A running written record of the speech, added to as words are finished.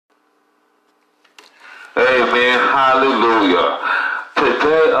hallelujah.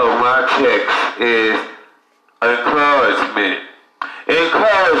 Today my text is encouragement.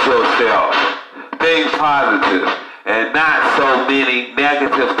 Encourage yourself. Think positive and not so many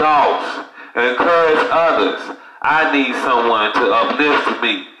negative thoughts. Encourage others. I need someone to uplift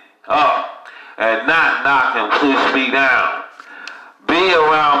me up and not knock and push me down. Be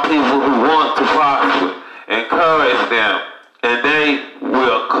around people who want to prosper. Encourage them, and they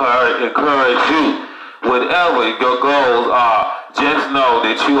will encourage you. Whatever your goals are, just know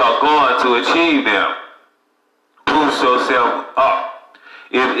that you are going to achieve them. Boost yourself up.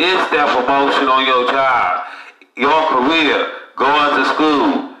 If it's that promotion on your job, your career, going to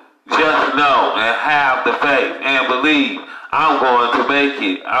school, just know and have the faith and believe, I'm going to make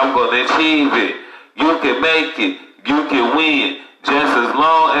it. I'm going to achieve it. You can make it. You can win. Just as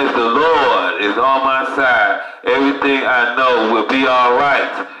long as the Lord is on my side, everything I know will be all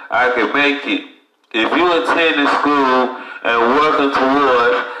right. I can make it. If you're attending school and working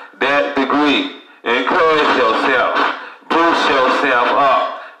towards that degree, encourage yourself. Boost yourself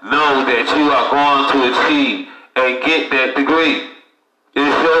up. Know that you are going to achieve and get that degree.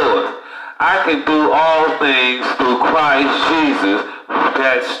 It's yours. I can do all things through Christ Jesus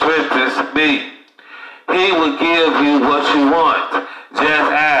that strengthens me. He will give you what you want.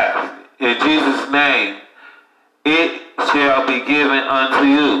 Just ask. In Jesus' name, it shall be given unto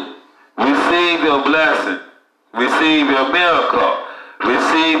you. Receive your blessing. Receive your miracle.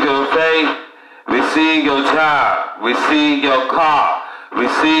 Receive your faith. Receive your job. Receive your car.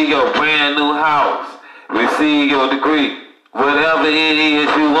 Receive your brand new house. Receive your degree. Whatever it is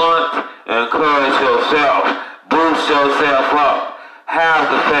you want, encourage yourself. Boost yourself up. Have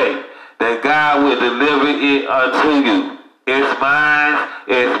the faith that God will deliver it unto you. It's mine,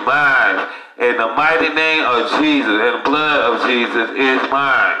 it's mine. In the mighty name of Jesus and the blood of Jesus is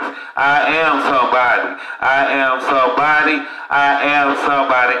mine. I am somebody. I am somebody. I am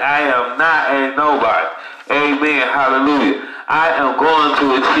somebody. I am not a nobody. Amen. Hallelujah. I am going to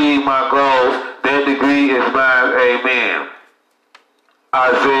achieve my goals. That degree is mine. Amen.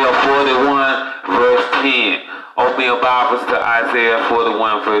 Isaiah 41 verse 10. Open your Bibles to Isaiah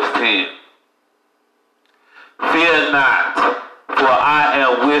 41 verse 10. Fear not, for I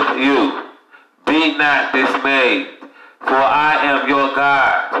am with you. Be not dismayed, for I am your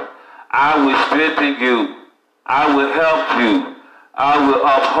God. I will strengthen you. I will help you. I will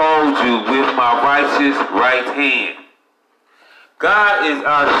uphold you with my righteous right hand. God is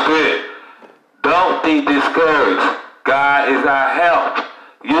our strength. Don't be discouraged. God is our help.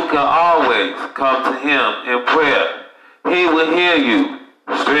 You can always come to him in prayer. He will hear you,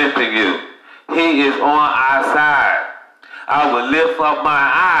 strengthen you. He is on our side. I will lift up my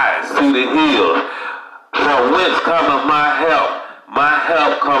eyes to the hills. From whence cometh my help? My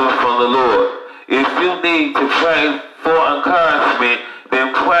help cometh from the Lord. If you need to pray for encouragement,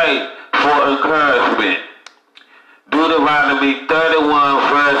 then pray for encouragement. Deuteronomy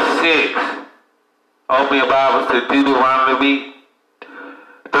 31 verse 6. Open your Bibles to Deuteronomy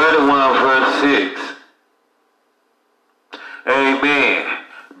 31 verse 6. Amen.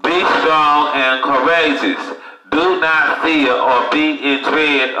 Be strong and courageous. Do not fear or be in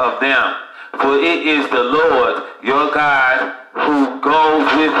dread of them, for it is the Lord your God who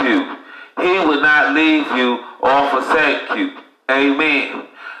goes with you. He will not leave you or forsake you. Amen.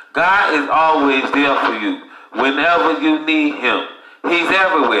 God is always there for you whenever you need him. He's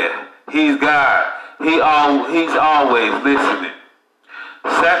everywhere. He's God. He's always listening.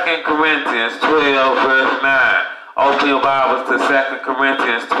 2 Corinthians 12 verse 9. Open your Bibles to 2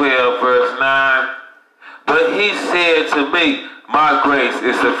 Corinthians 12 verse 9. But he said to me, my grace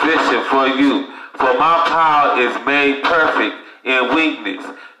is sufficient for you, for my power is made perfect in weakness.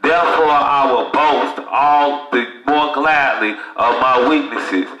 Therefore I will boast all the more gladly of my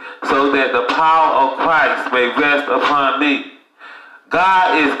weaknesses, so that the power of Christ may rest upon me.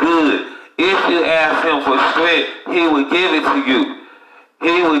 God is good. If you ask him for strength, he will give it to you.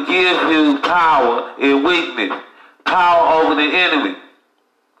 He will give you power in weakness, power over the enemy.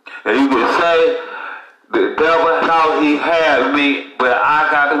 And you can say, the devil thought he had me, but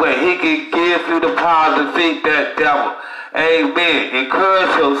I got the way. He can give you the power to defeat that devil. Amen.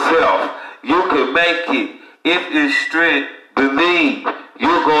 Encourage yourself. You can make it. If it's strength, believe.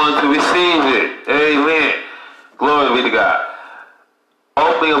 You're going to receive it. Amen. Glory be to God.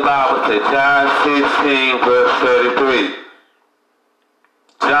 Open your Bible to John 16 verse 33.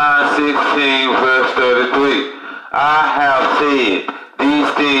 John 16 verse 33. I have said these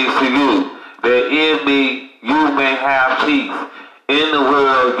things to you, that in me you may have peace. In the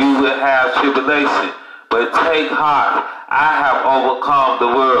world you will have tribulation, but take heart, I have overcome the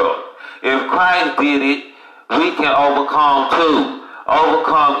world. If Christ did it we can overcome too.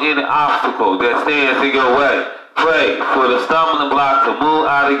 Overcome any obstacle that stands in your way. Pray for the stumbling block to move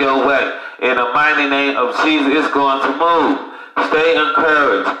out of your way. In the mighty name of Jesus, it's going to move. Stay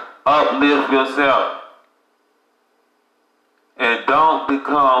encouraged. Uplift yourself. And don't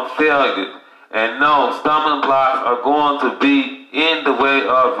become failure. And no, stumbling blocks are going to be in the way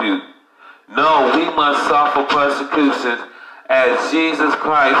of you. No, we must suffer persecutions as Jesus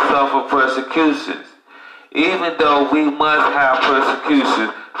Christ suffered persecutions. Even though we must have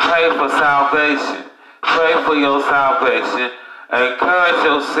persecution, pray for salvation. Pray for your salvation. Encourage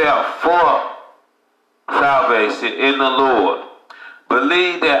yourself for salvation in the Lord.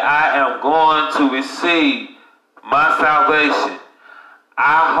 Believe that I am going to receive my salvation.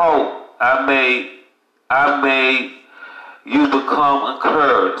 I hope I made you become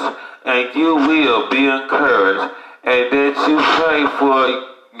encouraged, and you will be encouraged, and that you pray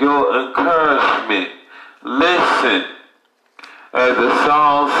for your encouragement. Listen, as the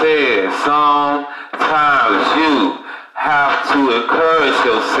song says, sometimes you have to encourage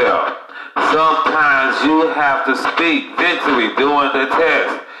yourself. Sometimes you have to speak victory during the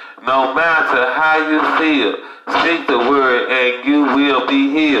test. No matter how you feel, speak the word and you will be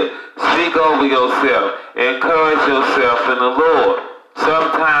healed. Speak over yourself. Encourage yourself in the Lord.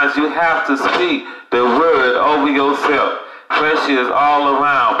 Sometimes you have to speak the word over yourself. Pressure is all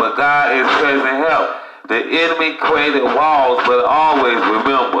around, but God is present help. The enemy created walls, but always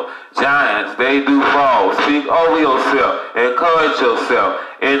remember, giants, they do fall. Speak over yourself. Encourage yourself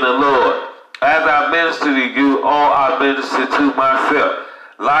in the Lord. As I minister to you, or I minister to myself.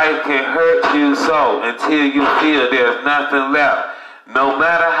 Life can hurt you so until you feel there's nothing left. No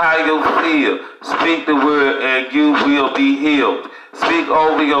matter how you feel, speak the word and you will be healed. Speak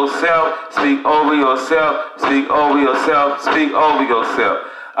over yourself, speak over yourself, speak over yourself, speak over yourself.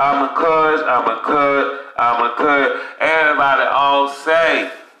 I'm encouraged, I'm encouraged, I'm encouraged. Everybody all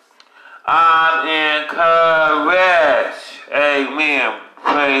say, I'm encouraged. Amen.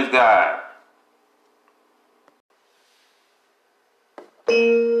 Praise God.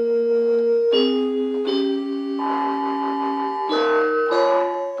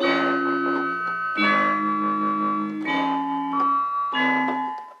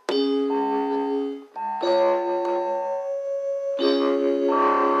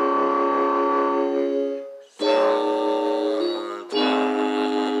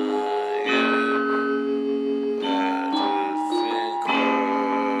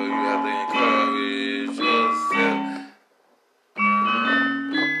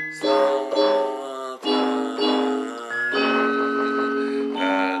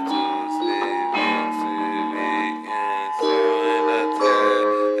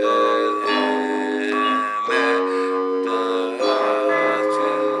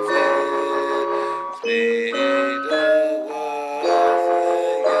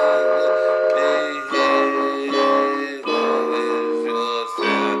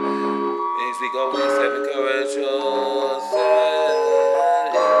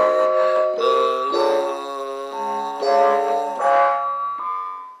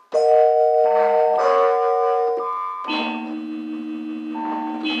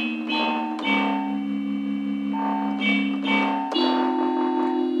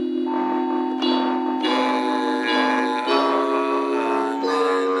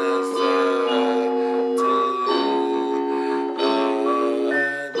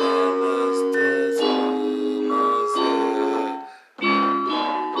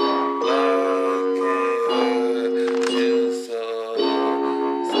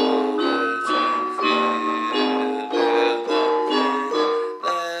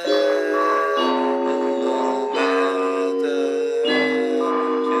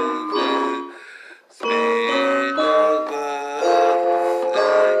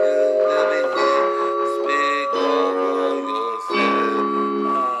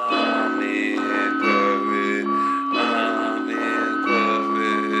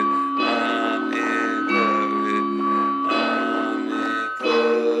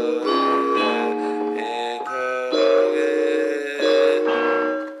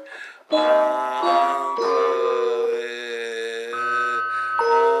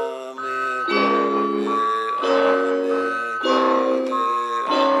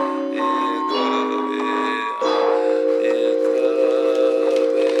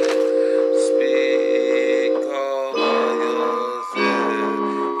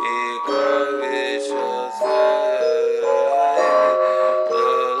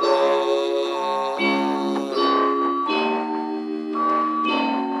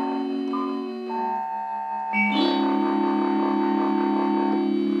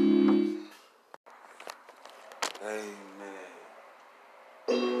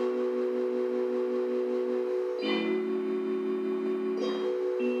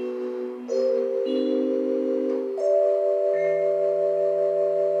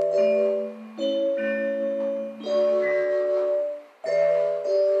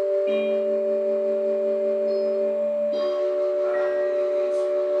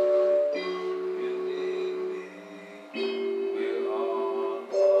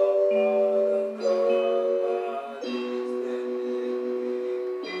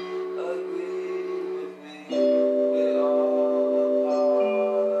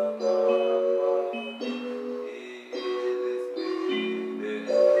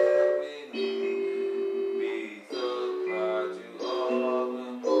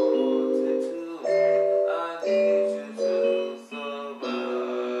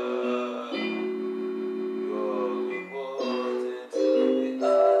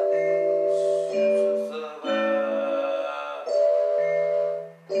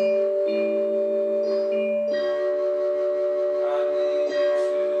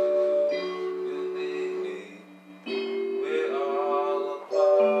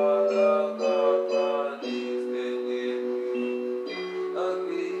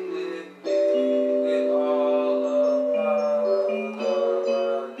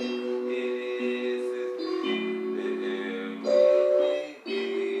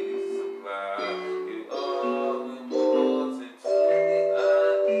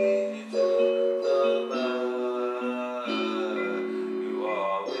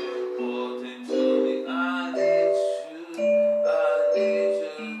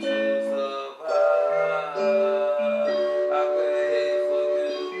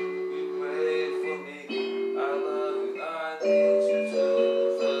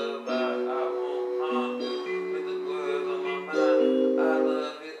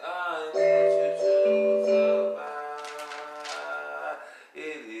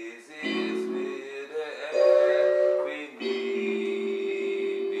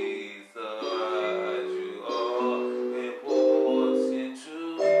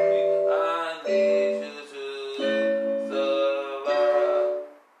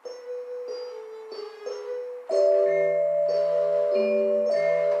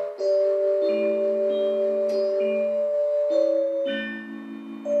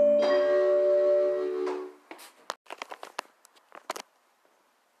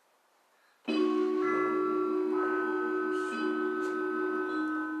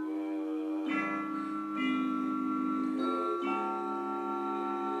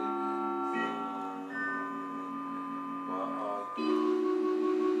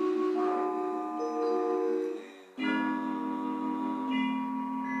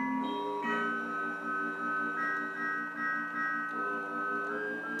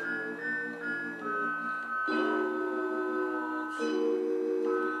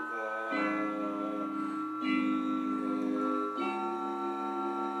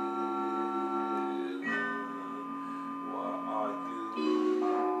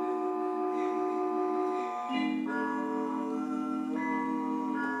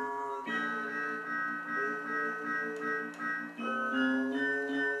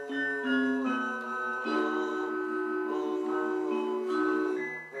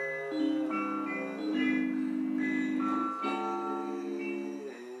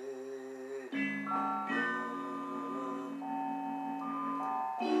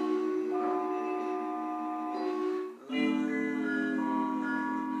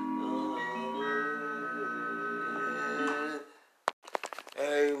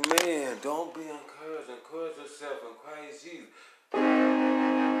 Don't be encouraged. Encourage yourself in Christ Jesus.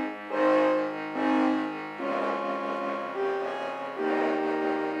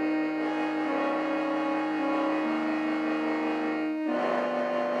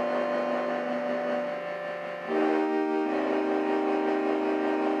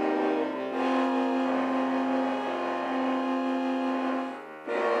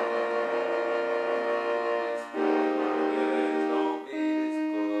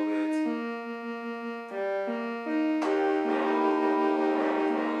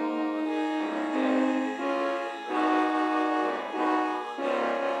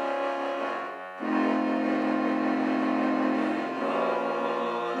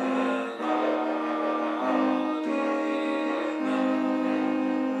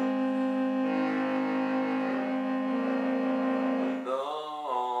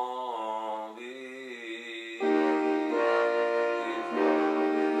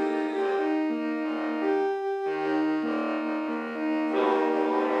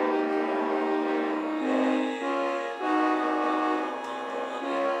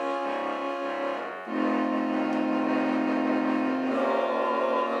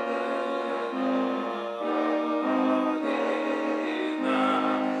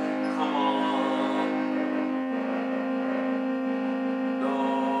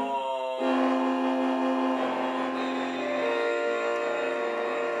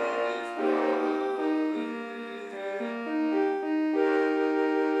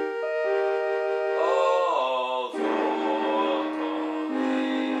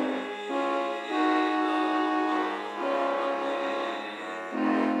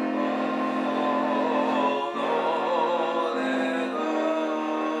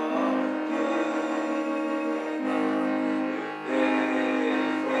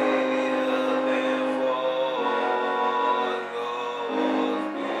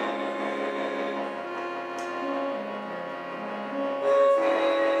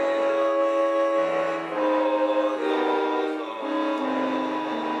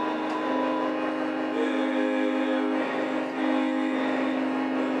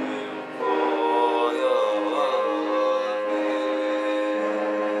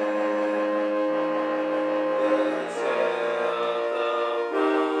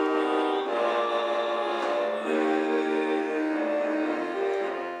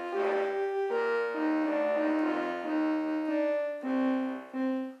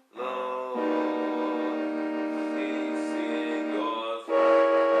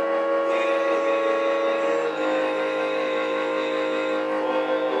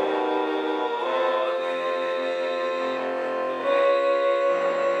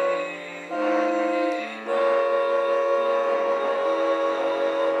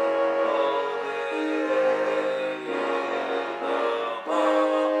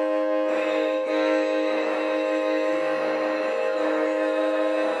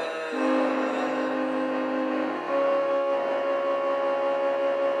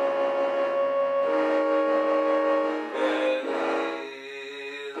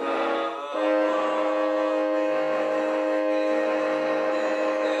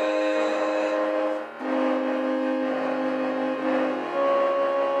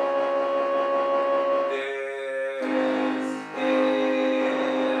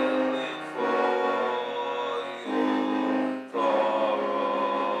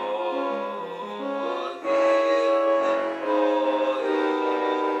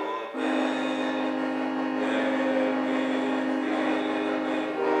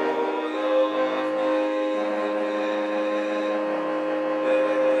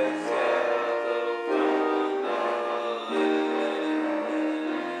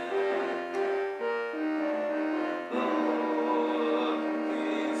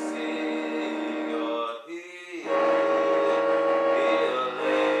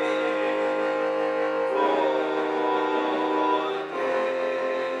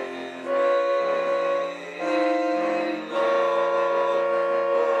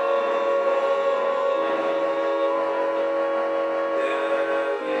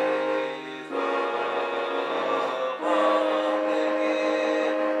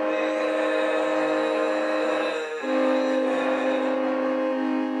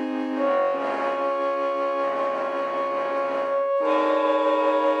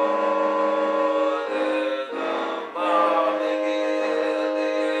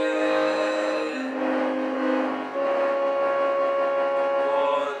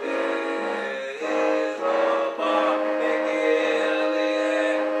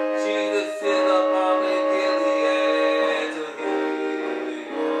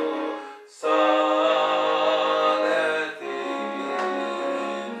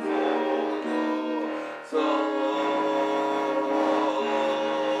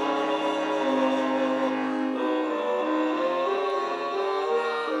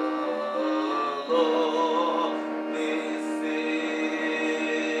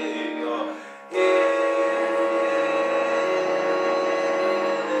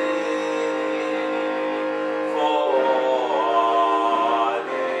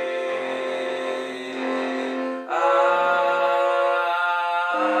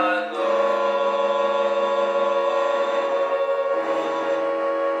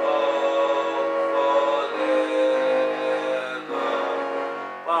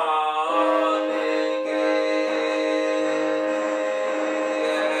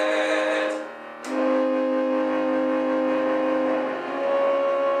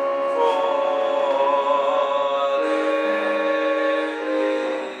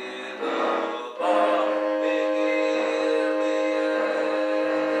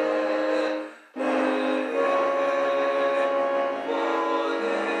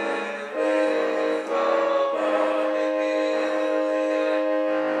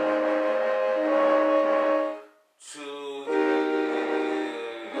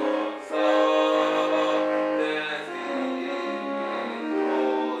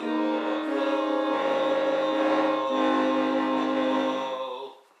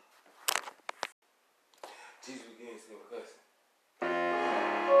 Jesus begins to cuss.